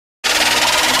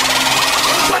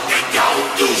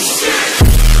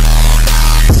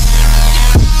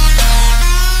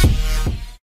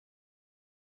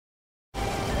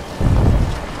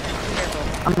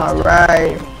I'm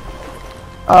alright.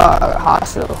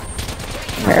 Hostile.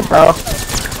 Come here, bro.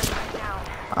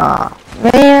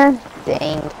 Man.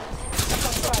 Dang.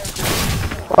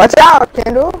 Watch out,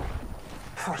 Kendall.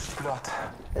 This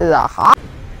is a hot.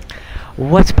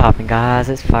 What's poppin', guys?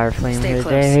 It's Fireflame here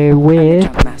today with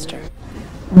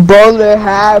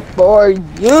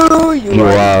Bowlerhat4u. You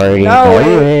already know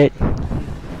it.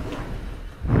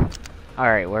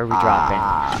 Alright, where are we dropping?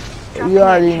 You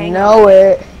already know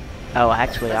it. Oh,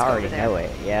 actually, I already know it.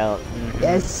 Yeah.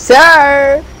 Yes,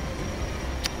 sir.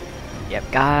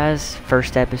 Yep, guys.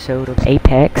 First episode of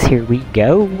Apex. Here we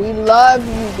go. We love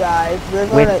you guys. We're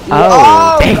gonna.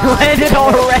 They landed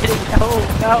already. Oh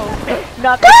no!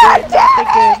 Not good.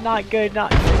 Not good.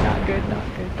 Not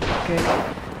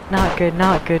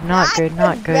good.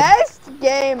 Not good. Best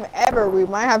game ever. We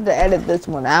might have to edit this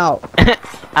one out.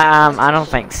 I don't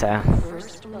think so.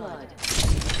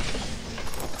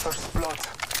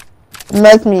 Come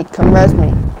res me.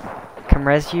 Come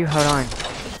res you? Hold on.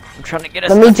 I'm trying to get us.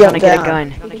 Let me I'm jump trying to down. get a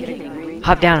gun.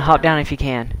 Hop down if you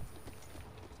can.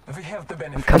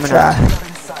 I'm coming up.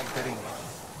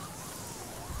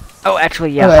 Oh,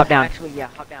 actually, yeah, Okay. hop down.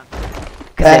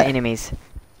 Because they're enemies.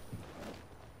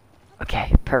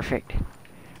 Okay, perfect.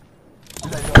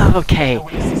 Okay,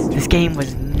 this game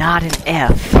was not an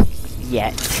F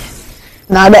yet.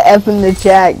 Not an F in the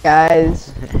chat,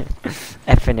 guys.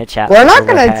 F in the chat. We're not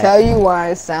gonna tell you why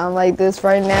I sound like this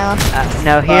right now.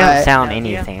 No, he don't sound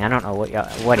anything. I don't know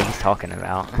what he's talking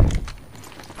about.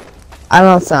 I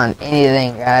don't sound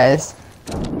anything, guys.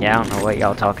 Yeah, I don't know what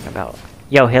y'all talking about.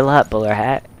 Yo, heal up,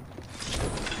 Bowlerhat.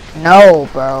 No,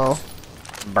 bro.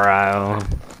 Bro.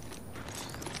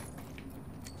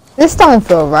 This don't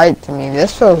feel right to me.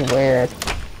 This feels weird.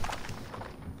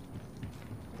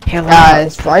 Heal up.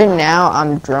 Guys, right now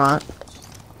I'm drunk.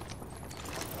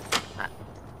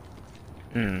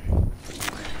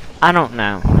 I don't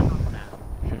know.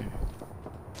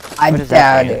 I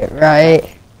doubt it, right?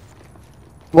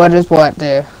 What does what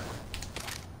do?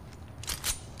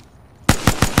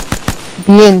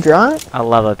 Being drunk? I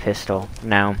love a pistol.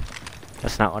 No,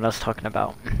 that's not what I was talking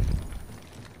about.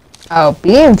 Oh,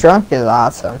 being drunk is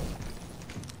awesome.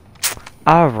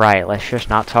 Alright, let's just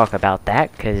not talk about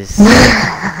that, because you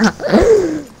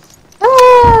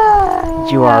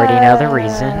already know the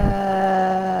reason.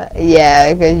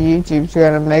 Yeah, because YouTube's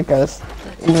gonna make us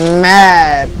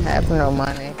mad. Have no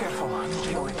money.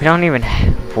 We don't even...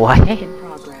 What?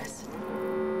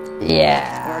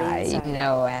 Yeah, you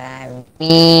know what I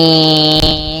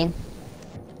mean.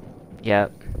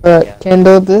 Yep. But,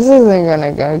 Kendall, this isn't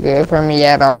gonna go good for me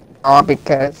at all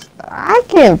because I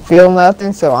can't feel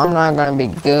nothing, so I'm not gonna be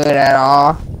good at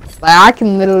all. Like, I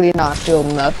can literally not feel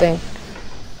nothing.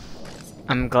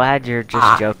 I'm glad you're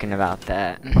just joking about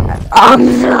that.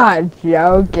 I'm not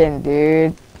joking,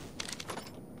 dude.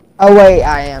 Oh, wait,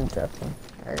 I am joking.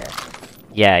 Okay.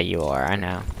 Yeah, you are, I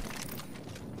know.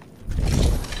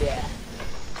 Yeah.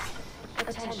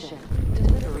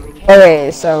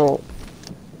 Okay, so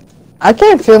I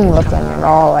can't feel nothing at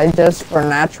all. I just for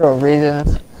natural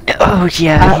reasons. Oh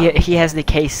yeah, he has the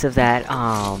case of that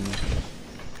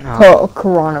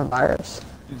Coronavirus.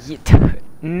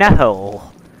 No.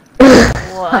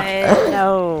 What?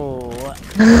 No.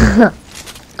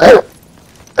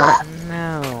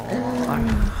 No.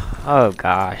 Oh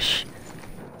gosh.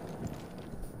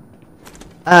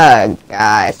 Oh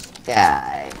gosh,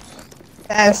 guys.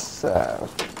 That's so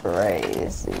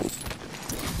crazy.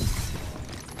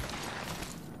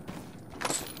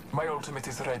 My ultimate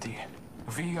is ready.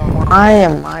 Why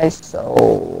am I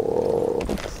so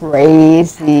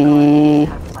crazy?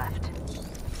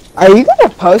 Are you gonna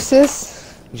post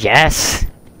this? Yes.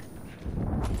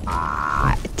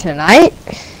 Tonight?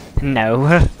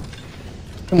 No.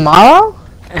 Tomorrow?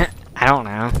 I don't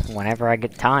know. Whenever I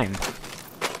get time.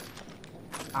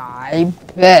 I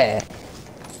bet.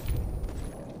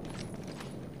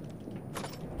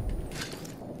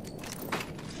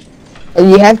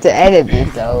 You have to edit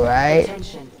it though, right?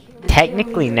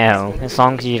 Technically, no. As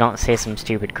long as you don't say some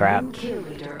stupid crap.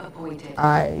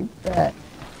 I bet.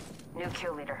 New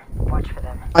kill leader. Watch for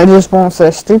them. I just won't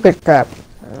say stupid crap.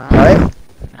 Alright?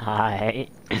 Hi.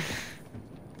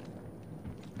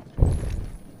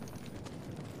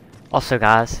 Also,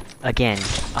 guys, again,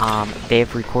 day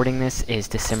of recording this is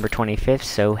December 25th,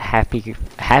 so happy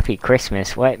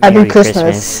Christmas. What? Happy Merry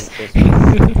Christmas.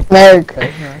 Christmas. Merry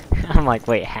Christmas. I'm like,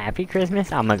 wait, happy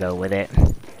Christmas? I'm gonna go with it.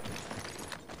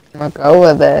 I'm gonna go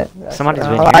with it. Somebody's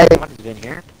been here. Somebody's been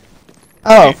here.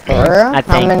 Oh, for real? I How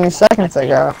think. many seconds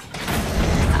ago?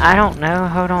 I don't know.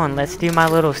 Hold on. Let's do my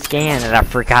little scan that I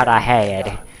forgot I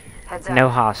had. Heads up. No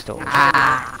hostiles.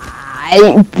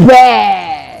 I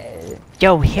bet.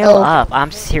 Yo, heal up.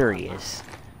 I'm serious.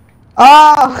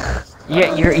 Oh.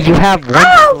 You have one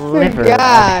I sliver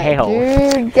forgot, of health.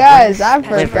 dude. Guys, I One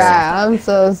sliver. forgot. I'm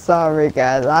so sorry,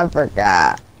 guys. I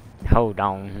forgot. Hold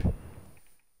on.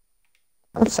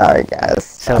 I'm sorry, guys.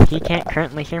 So I he forgot. can't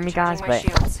currently hear me, guys, Checking my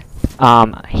but shields.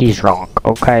 he's wrong.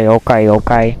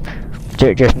 Okay.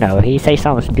 Just know if he say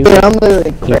something Dude, stupid, I'm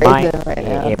literally he might crazy right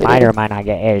now. it Dude. might or might not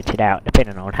get edited out,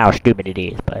 depending on how stupid it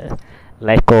is. But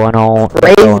let's go on.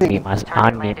 Let's go Crazy.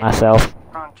 unmute myself.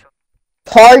 Wrong choice.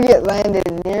 Target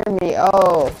landed near me.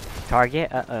 Oh.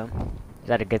 Target. Is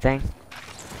that a good thing?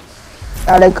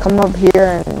 Gotta come up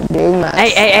here and do my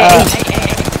Hey!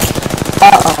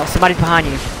 Uh-oh. Somebody's behind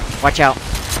you. Watch out.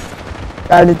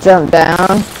 Gotta jump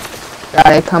down.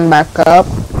 Gotta come back up.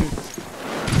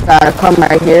 Gotta come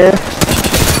right here.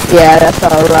 Yeah, that's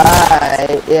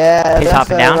alright. Yeah, He's that's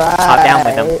hopping down. alright. Hop down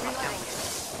with him.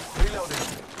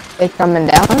 They coming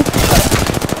down?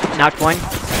 Knocked one.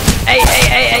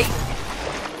 Hey!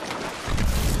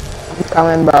 I'm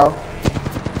coming, bro.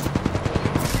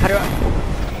 How do I?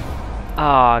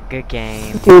 Oh, good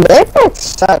game. Dude, Apex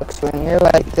sucks when you're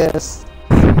like this.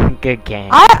 Good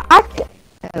game.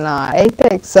 Nah,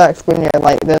 Apex sucks when you're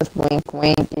like this. Wink,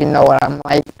 wink. You know what I'm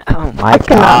like. Oh my I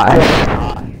cannot god.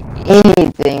 do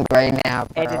anything right now,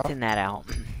 bro. Editing that out.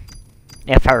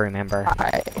 If I remember.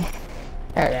 Alright.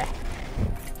 Okay.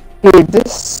 Dude,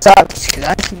 this sucks. 'Cause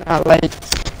I cannot like.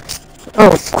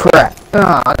 Oh crap.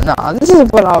 Oh no, this is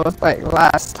what I was like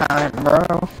last time,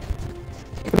 bro.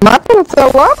 Am I gonna throw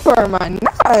up or am I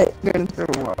not gonna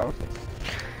throw up?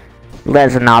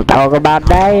 Let's not talk about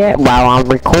that while I'm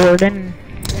recording.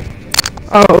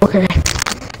 Oh, okay.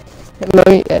 Let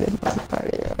me edit my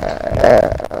party.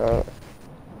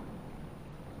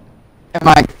 Am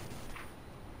I?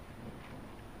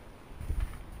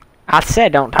 I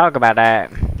said don't talk about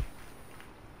that.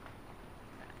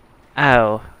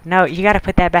 Oh, no, you gotta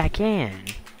put that back in.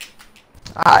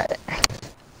 Alright.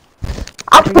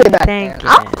 I'll put it back in.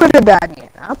 I'll put it back in.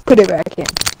 I'll put it back in.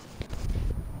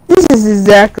 This is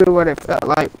exactly what it felt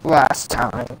like last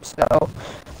time, so.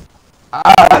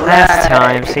 Last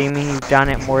time, so you mean you've done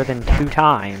it more than 2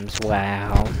 times?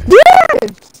 Wow.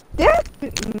 Yes!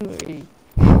 Definitely.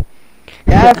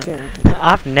 Definitely.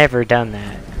 I've never done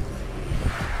that.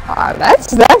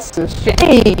 That's a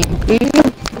shame,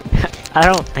 dude. I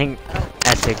don't think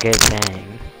that's a good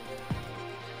thing.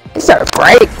 It's a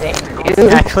great thing,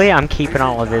 dude. Actually, I'm keeping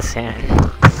all of this in.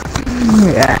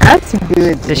 Yeah, that's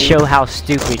good. To show how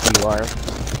stupid you are.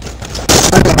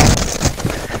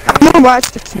 I'm gonna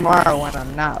watch it tomorrow when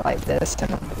I'm not like this,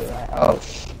 and I'm gonna be like, oh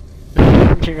shit.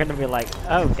 You're gonna be like,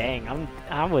 oh dang,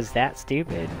 I was that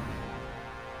stupid.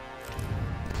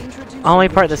 Only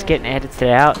part that's getting edited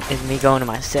out is me going to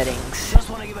my settings. Just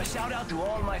want to give a shout out to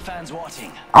all my fans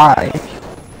watching. Alright.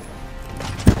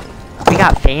 We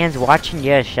got fans watching.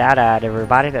 Yeah, shout out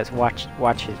everybody that's watches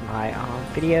my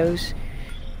videos.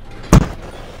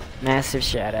 Massive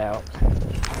shout out.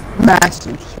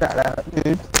 Massive shout out,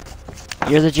 dude.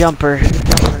 You're the jumper.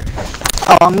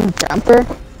 Oh, I'm the jumper?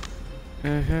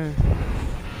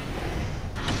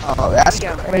 Oh, that's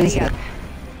crazy. I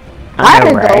I know,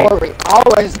 didn't go right? where we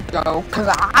always go, cause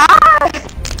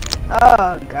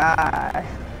oh god.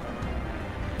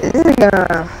 This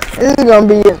is gonna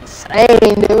be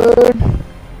insane, dude.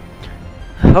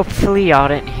 Hopefully y'all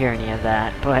didn't hear any of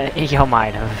that, but y'all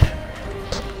might have.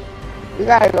 We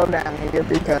gotta go down here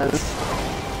because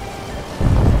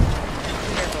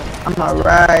I'm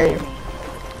alright.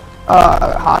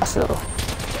 Hostile.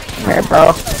 Come here,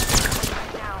 bro.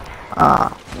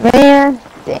 Man.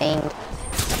 Dang.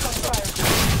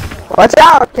 Watch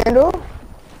out, Kendall.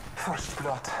 First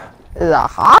blood. There's a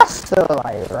hostile,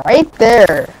 like, right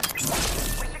there.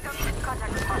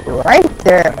 Right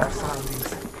there.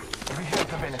 We have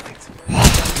the benefits.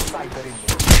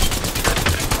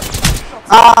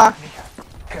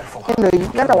 Careful. Kendall, you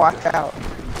gotta watch out.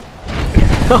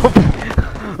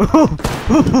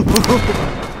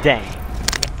 Dang.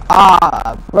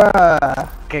 Bruh.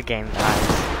 Good game, guys.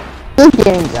 Good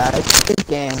game, guys. Good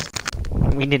game.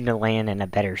 We need to land in a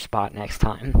better spot next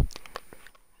time.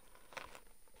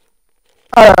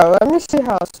 Alright, let me see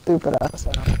how stupid I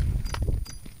sound.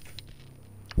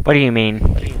 What do you mean?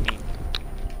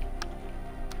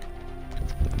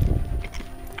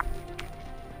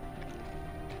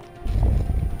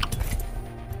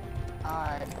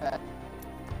 I bet.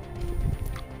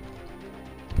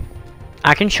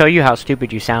 I can show you how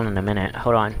stupid you sound in a minute.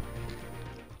 Hold on.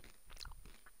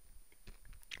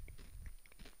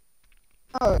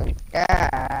 Oh,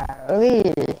 God.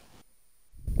 Really?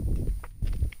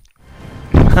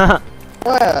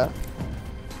 Well,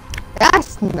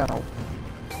 that's no.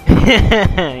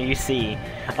 You see.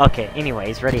 Okay,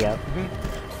 anyways, ready up. We're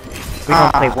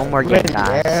gonna play one more game,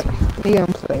 guys. We're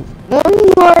gonna play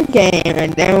one more game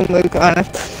and then we're gonna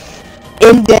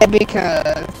end it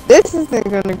because this isn't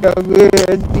gonna go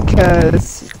good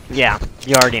because Yeah,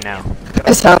 you already know.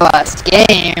 it's our last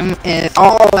game and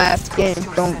all last games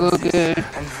don't go good.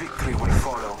 And victory will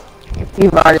follow. If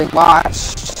you've already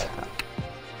watched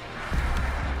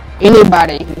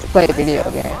anybody who's played video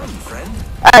games.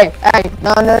 Hey,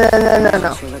 no.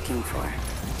 What you're looking for.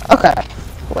 Okay,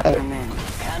 wait. I'm in.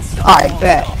 Alright,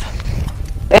 bet.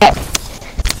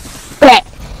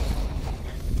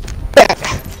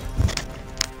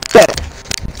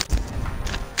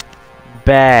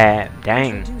 Bad.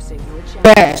 Dang.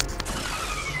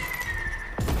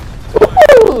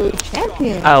 Ooh,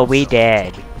 champion. Oh, we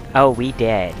dead. Oh, we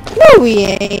dead. No, we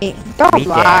ain't. Don't We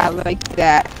lie dead. like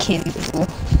that, Kindle.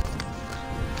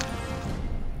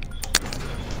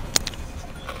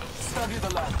 Study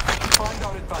the land. Find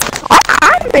our advantage.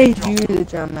 I made you the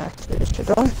jump master, should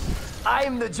I?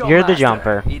 I'm the jump You're the master.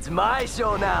 jumper. It's my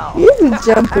show now. You're the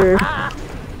jumper.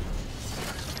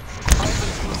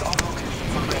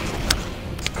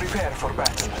 Prepare for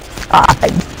battle. I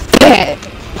bet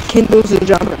Kindle's the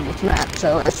jumper in this match,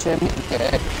 so it should be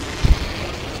good.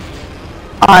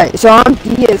 Alright, so I'm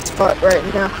D as fuck right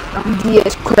now. I'm D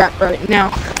as crap right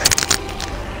now.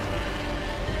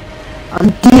 I'm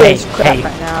D as crap hey,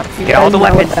 right now. If you Get all guys the know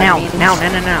what weapons that now. means. Now.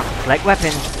 Collect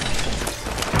weapons. Get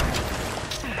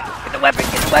the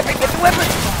weapon.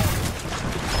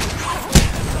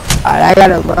 Alright, I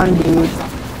gotta run, dude.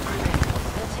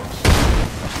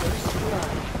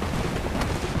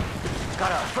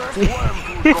 Got our first worm,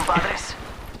 compadres.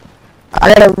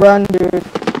 I gotta run, dude.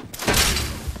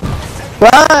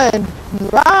 Run!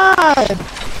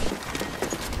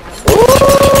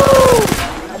 Ooh!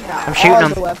 I'm shooting All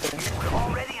them. the weapons.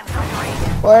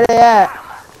 Where they at?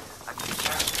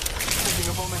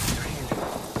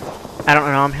 I don't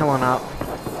know. I'm healing up.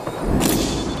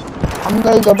 I'm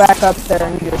gonna go back up there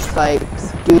and just like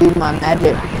do my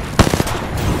magic.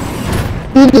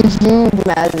 Do the huge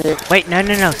magic. Wait,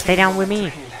 no. Stay down with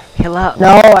me. Heal up. No,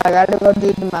 I gotta go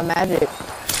do my magic.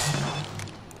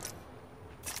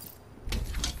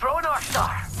 Throw an Arc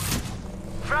Star.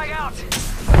 Frag out.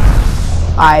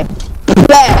 I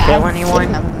bet. Kill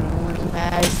anyone?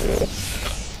 Magic.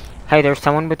 Hey, there's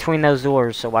someone between those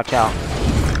doors, so watch out.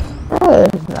 No,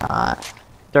 there's not.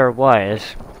 There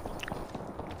was.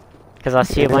 Because I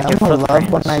see a bunch I'm of gonna love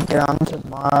footprints. when I get on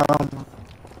tomorrow.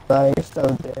 But you're so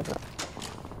different.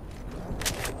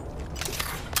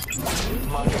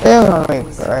 They're gonna be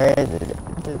crazy.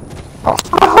 Oh,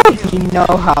 I hope you know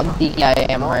how D I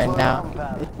am right now.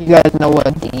 If you guys know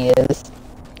what D is.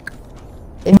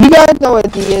 If you guys know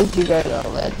what D is, you guys are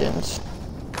legends.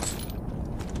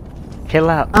 Heal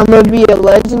up. I'm gonna be a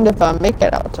legend if I make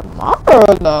it out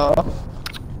tomorrow, though.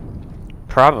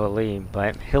 Probably,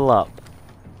 but heal up.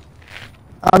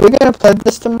 Are we gonna play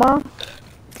this tomorrow?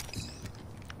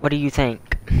 What do you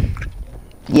think?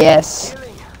 Yes.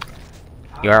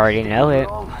 You already know it.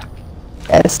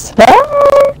 Yes,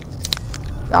 sir.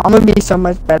 I'm gonna be so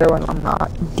much better when I'm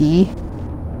not D.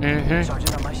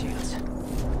 Charging on my shields.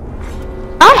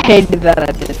 I hated that I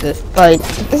did this. Like,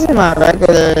 this is my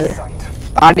regular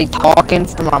body talking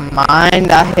from my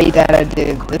mind. I hate that I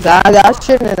did this. I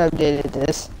shouldn't have did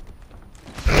this.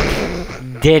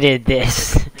 Did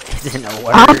this isn't a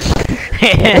word.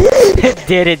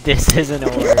 Did this isn't a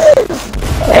word.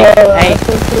 Hey.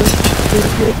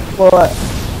 What?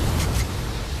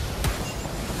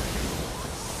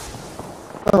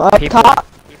 From up People. top?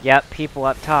 Yep, people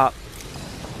up top.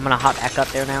 I'm gonna hop back up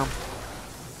there now.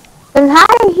 And how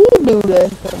did he do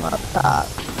this from up top?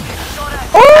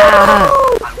 Ah.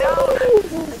 Oh!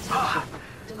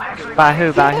 By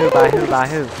who?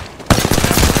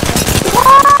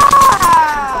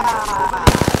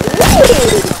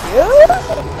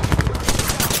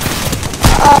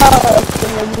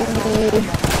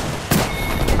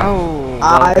 Oh,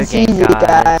 well, good see game, you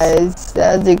guys. guys.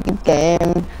 That was a good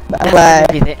game. That's Bye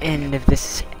gonna be the end of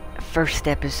this first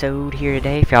episode here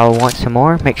today. If y'all want some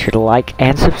more, make sure to like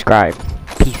and subscribe.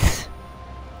 Peace.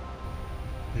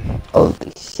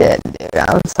 Holy shit, dude.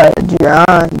 I'm so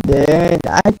drunk, dude.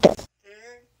 I can't.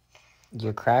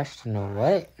 You crashed in a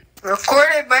what? Record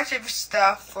a bunch of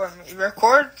stuff for me.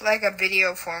 Record like a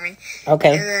video for me.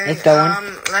 Okay, And then, it's going.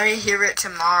 let me hear it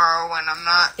tomorrow when I'm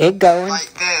not It going.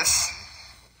 like this.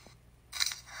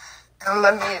 And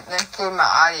let me include my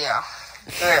audio.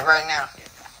 Do it right now.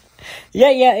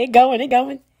 Yeah, it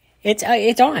going. It's on.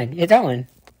 It's on.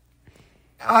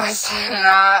 Oh, it's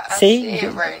not. I See? see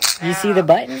it right now. You see the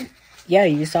button? Yeah,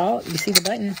 you saw it? You see the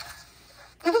button?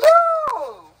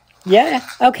 No! Yeah?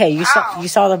 Okay, you Ow.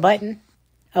 saw the button?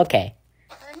 Okay.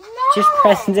 No! Just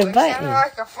press the It button. sounded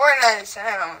like a Fortnite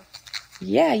sound.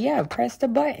 Yeah, press the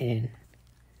button.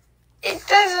 It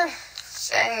doesn't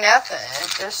say nothing.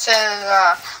 It just says,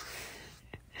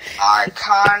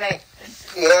 iconic,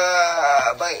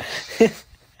 wait.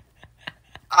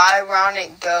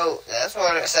 Ironic goat. That's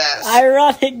what it says.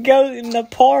 Ironic goat in the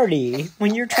party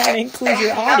when you're trying to include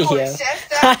your audio. No, it says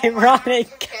that on my Ironic.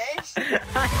 notification.